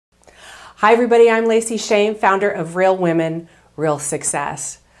Hi everybody, I'm Lacy Schoen, founder of Real Women, Real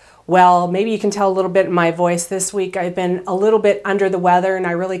Success. Well, maybe you can tell a little bit in my voice this week. I've been a little bit under the weather and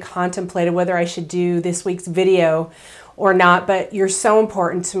I really contemplated whether I should do this week's video or not, but you're so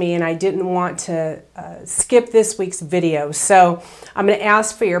important to me and I didn't want to skip this week's video. So I'm going to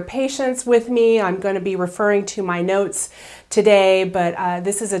ask for your patience with me. I'm going to be referring to my notes today, but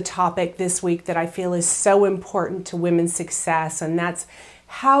this is a topic this week that I feel is so important to women's success, and that's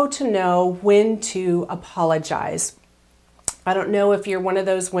how to know when to apologize. I don't know if you're one of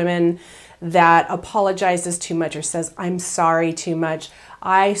those women that apologizes too much or says, I'm sorry too much.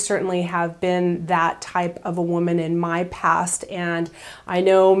 I certainly have been that type of a woman in my past, and I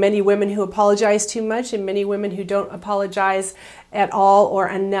know many women who apologize too much and many women who don't apologize at all or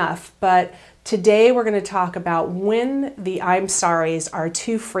enough. But today we're going to talk about when the I'm sorries are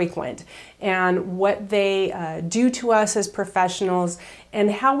too frequent and what they do to us as professionals, and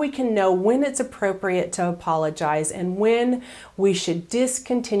how we can know when it's appropriate to apologize and when we should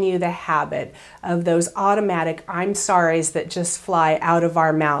discontinue the habit of those automatic I'm sorries that just fly out of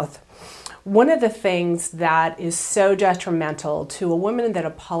our mouth. One of the things that is so detrimental to a woman that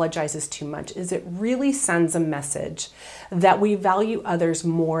apologizes too much is it really sends a message that we value others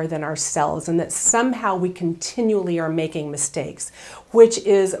more than ourselves and that somehow we continually are making mistakes, which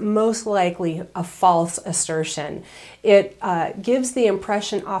is most likely a false assertion. It gives the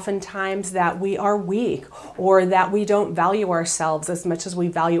impression oftentimes that we are weak or that we don't value ourselves as much as we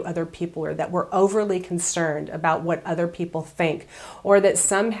value other people, or that we're overly concerned about what other people think, or that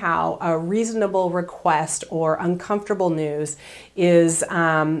somehow a reasonable request or uncomfortable news is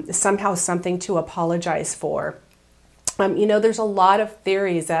somehow something to apologize for. You know, there's a lot of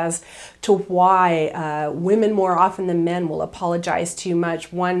theories as to why women more often than men will apologize too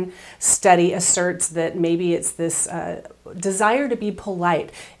much. One study asserts that maybe it's this desire to be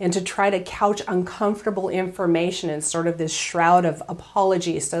polite and to try to couch uncomfortable information in sort of this shroud of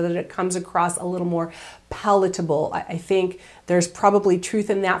apology so that it comes across a little more palatable. I think there's probably truth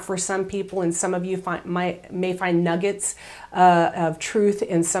in that for some people, and some of you may find nuggets of truth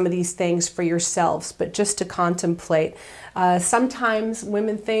in some of these things for yourselves, but just to contemplate. Sometimes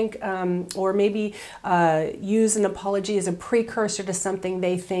women think or maybe use an apology as a precursor to something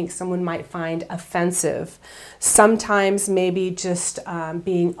they think someone might find offensive. Sometimes maybe just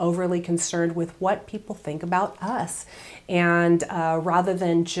being overly concerned with what people think about us, and rather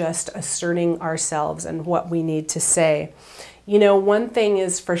than just asserting ourselves and what we need to say. You know, one thing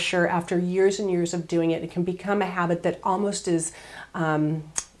is for sure, after years and years of doing it, it can become a habit that almost is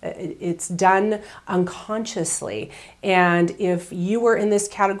it's done unconsciously. And if you were in this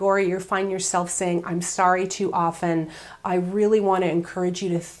category, you find yourself saying, I'm sorry too often, I really want to encourage you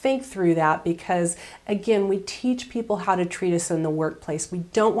to think through that, because again, we teach people how to treat us in the workplace. We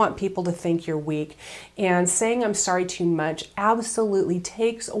don't want people to think you're weak. And saying I'm sorry too much absolutely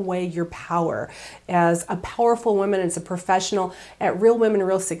takes away your power. As a powerful woman, as a professional at Real Women,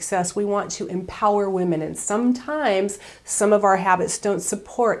 Real Success, we want to empower women. And sometimes some of our habits don't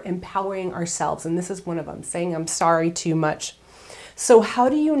support empowering ourselves. And this is one of them, saying I'm sorry too much. So how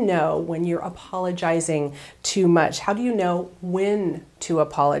do you know when you're apologizing too much? How do you know when to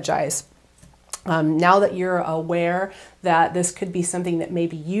apologize? Now that you're aware that this could be something that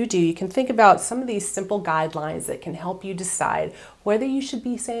maybe you do, you can think about some of these simple guidelines that can help you decide whether you should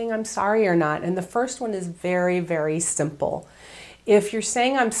be saying I'm sorry or not. And the first one is very, very simple. If you're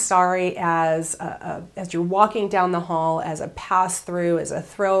saying I'm sorry as you're walking down the hall, as a pass-through, as a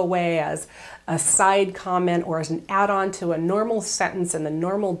throwaway, as a side comment, or as an add-on to a normal sentence in the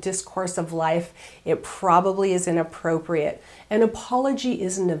normal discourse of life, it probably is inappropriate. An apology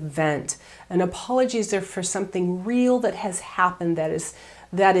is an event. An apology is there for something real that has happened, that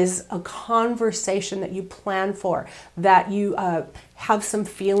is a conversation that you plan for, that you have some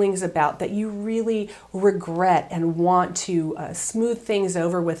feelings about, that you really regret and want to smooth things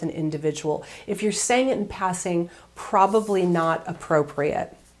over with an individual. If you're saying it in passing, probably not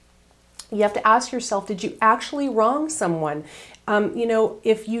appropriate. You have to ask yourself, did you actually wrong someone? You know,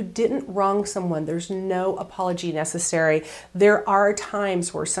 if you didn't wrong someone, there's no apology necessary. There are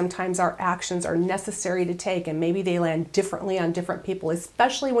times where sometimes our actions are necessary to take, and maybe they land differently on different people,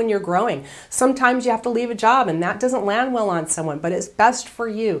 especially when you're growing. Sometimes you have to leave a job and that doesn't land well on someone, but it's best for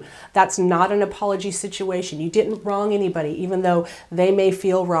you. That's not an apology situation. You didn't wrong anybody, even though they may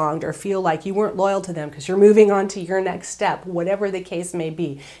feel wronged or feel like you weren't loyal to them because you're moving on to your next step. Whatever the case may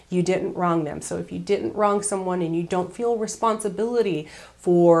be, you didn't wrong them. So if you didn't wrong someone and you don't feel responsibility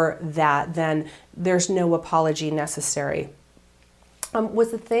for that, then there's no apology necessary.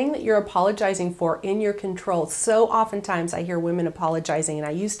 Was the thing that you're apologizing for in your control? So oftentimes I hear women apologizing, and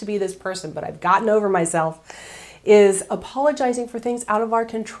I used to be this person, but I've gotten over myself, is apologizing for things out of our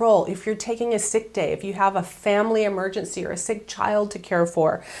control. If you're taking a sick day, if you have a family emergency or a sick child to care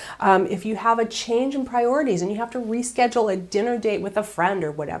for, if you have a change in priorities and you have to reschedule a dinner date with a friend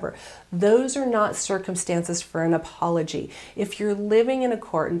or whatever, those are not circumstances for an apology. If you're living in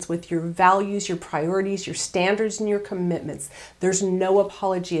accordance with your values, your priorities, your standards, and your commitments, there's no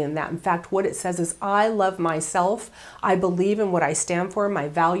apology in that. In fact, what it says is, I love myself, I believe in what I stand for, my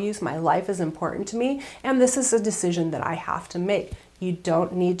values, my life is important to me, and this is a decision that I have to make. You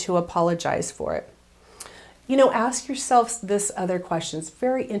don't need to apologize for it. You know, ask yourself this other question. It's a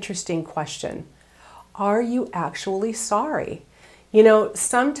very interesting question. Are you actually sorry? You know,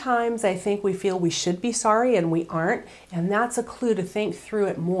 sometimes I think we feel we should be sorry and we aren't, and that's a clue to think through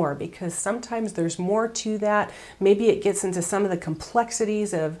it more, because sometimes there's more to that. Maybe it gets into some of the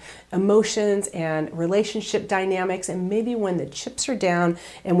complexities of emotions and relationship dynamics, and maybe when the chips are down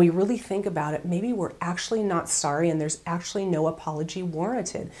and we really think about it, maybe we're actually not sorry and there's actually no apology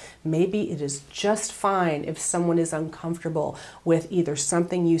warranted. Maybe it is just fine if someone is uncomfortable with either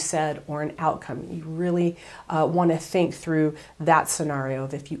something you said or an outcome. You really want to think through that scenario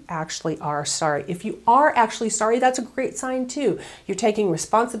of if you actually are sorry. If you are actually sorry, that's a great sign too. You're taking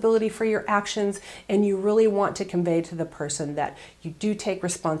responsibility for your actions, and you really want to convey to the person that you do take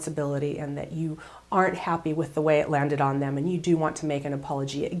responsibility and that you aren't happy with the way it landed on them, and you do want to make an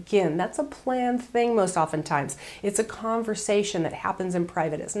apology. Again, that's a planned thing most oftentimes. It's a conversation that happens in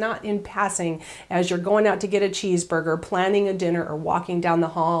private. It's not in passing as you're going out to get a cheeseburger, planning a dinner, or walking down the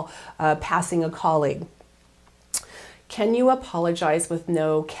hall, passing a colleague. Can you apologize with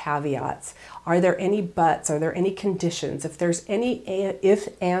no caveats? Are there any buts? Are there any conditions? If there's any if,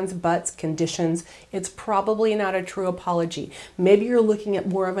 ands, buts, conditions, it's probably not a true apology. Maybe you're looking at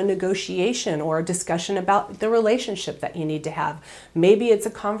more of a negotiation or a discussion about the relationship that you need to have. Maybe it's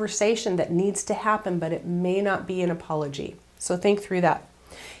a conversation that needs to happen, but it may not be an apology. So think through that.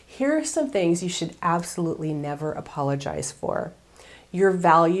 Here are some things you should absolutely never apologize for: your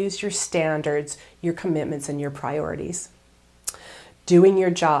values, your standards, your commitments, and your priorities. Doing your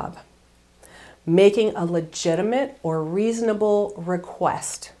job. Making a legitimate or reasonable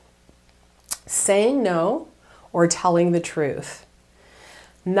request. Saying no or telling the truth.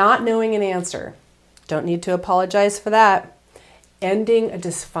 Not knowing an answer. Don't need to apologize for that. Ending a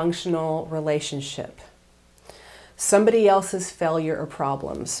dysfunctional relationship. Somebody else's failure or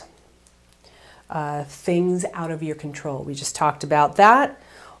problems. Things out of your control. We just talked about that.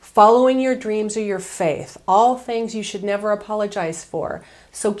 Following your dreams or your faith. All things you should never apologize for.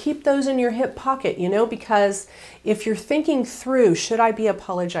 So keep those in your hip pocket, you know, because if you're thinking through, should I be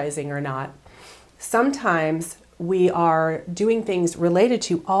apologizing or not? Sometimes we are doing things related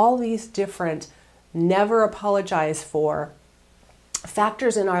to all these different never apologize for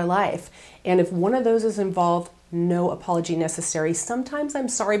factors in our life. And if one of those is involved, no apology necessary. Sometimes I'm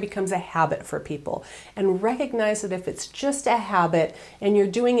sorry becomes a habit for people, and recognize that if it's just a habit and you're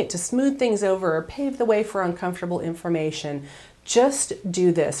doing it to smooth things over or pave the way for uncomfortable information, just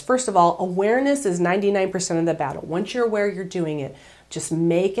do this. First of all, awareness is 99% of the battle. Once you're aware you're doing it, just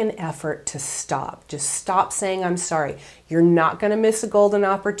make an effort to stop. Just stop saying I'm sorry. You're not going to miss a golden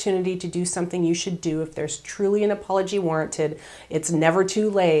opportunity to do something you should do if there's truly an apology warranted. It's never too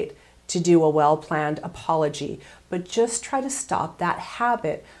late to do a well-planned apology, but just try to stop that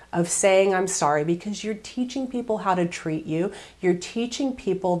habit of saying I'm sorry, because you're teaching people how to treat you. You're teaching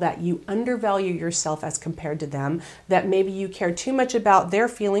people that you undervalue yourself as compared to them, that maybe you care too much about their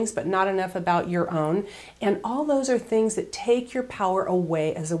feelings but not enough about your own. And all those are things that take your power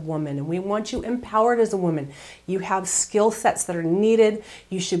away as a woman, and we want you empowered as a woman. You have skill sets that are needed.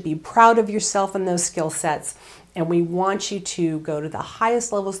 You should be proud of yourself and those skill sets. And we want you to go to the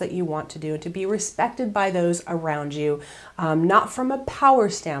highest levels that you want to do and to be respected by those around you, not from a power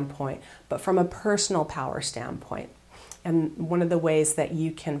standpoint, but from a personal power standpoint. And one of the ways that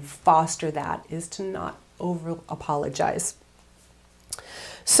you can foster that is to not over apologize.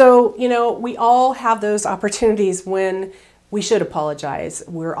 So, you know, we all have those opportunities when we should apologize.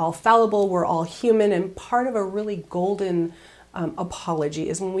 We're all fallible, we're all human, and part of a really golden apology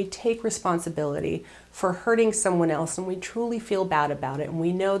is when we take responsibility for hurting someone else and we truly feel bad about it and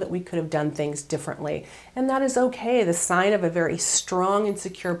we know that we could have done things differently. And that is okay. The sign of a very strong and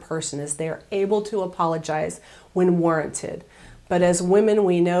secure person is they are able to apologize when warranted. But as women,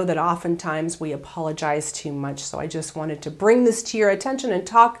 we know that oftentimes we apologize too much. So I just wanted to bring this to your attention and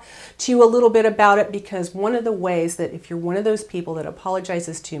talk to you a little bit about it, because one of the ways that if you're one of those people that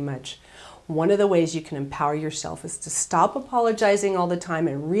apologizes too much, one of the ways you can empower yourself is to stop apologizing all the time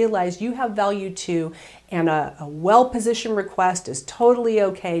and realize you have value too, and a well-positioned request is totally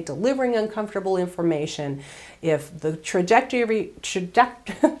okay. Delivering uncomfortable information, if the trajectory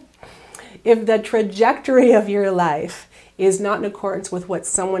of your life is not in accordance with what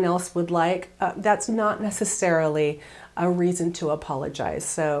someone else would like, that's not necessarily a reason to apologize.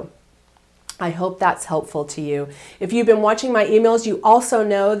 So I hope that's helpful to you. If you've been watching my emails, you also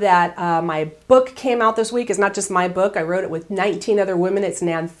know that my book came out this week. It's not just my book. I wrote it with 19 other women. It's an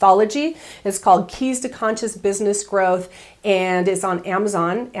anthology. It's called Keys to Conscious Business Growth, and it's on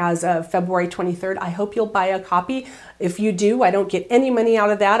Amazon as of February 23rd. I hope you'll buy a copy. If you do, I don't get any money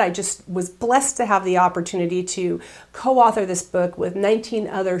out of that. I just was blessed to have the opportunity to co-author this book with 19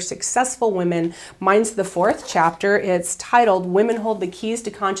 other successful women. Mine's the 4th chapter. It's titled Women Hold the Keys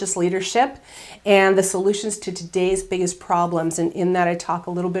to Conscious Leadership and the Solutions to Today's Biggest Problems. And in that, I talk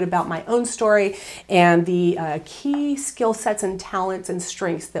a little bit about my own story and the key skill sets and talents and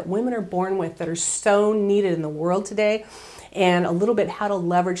strengths that women are born with that are so needed in the world today, and a little bit how to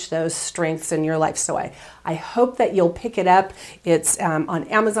leverage those strengths in your life. So I hope that you'll pick it up. It's on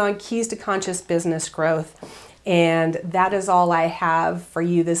Amazon, Keys to Conscious Business Growth. And that is all I have for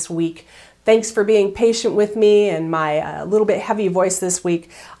you this week. Thanks for being patient with me and my little bit heavy voice this week.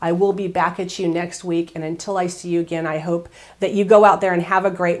 I will be back at you next week. And until I see you again, I hope that you go out there and have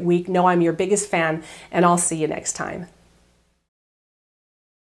a great week. Know I'm your biggest fan, and I'll see you next time.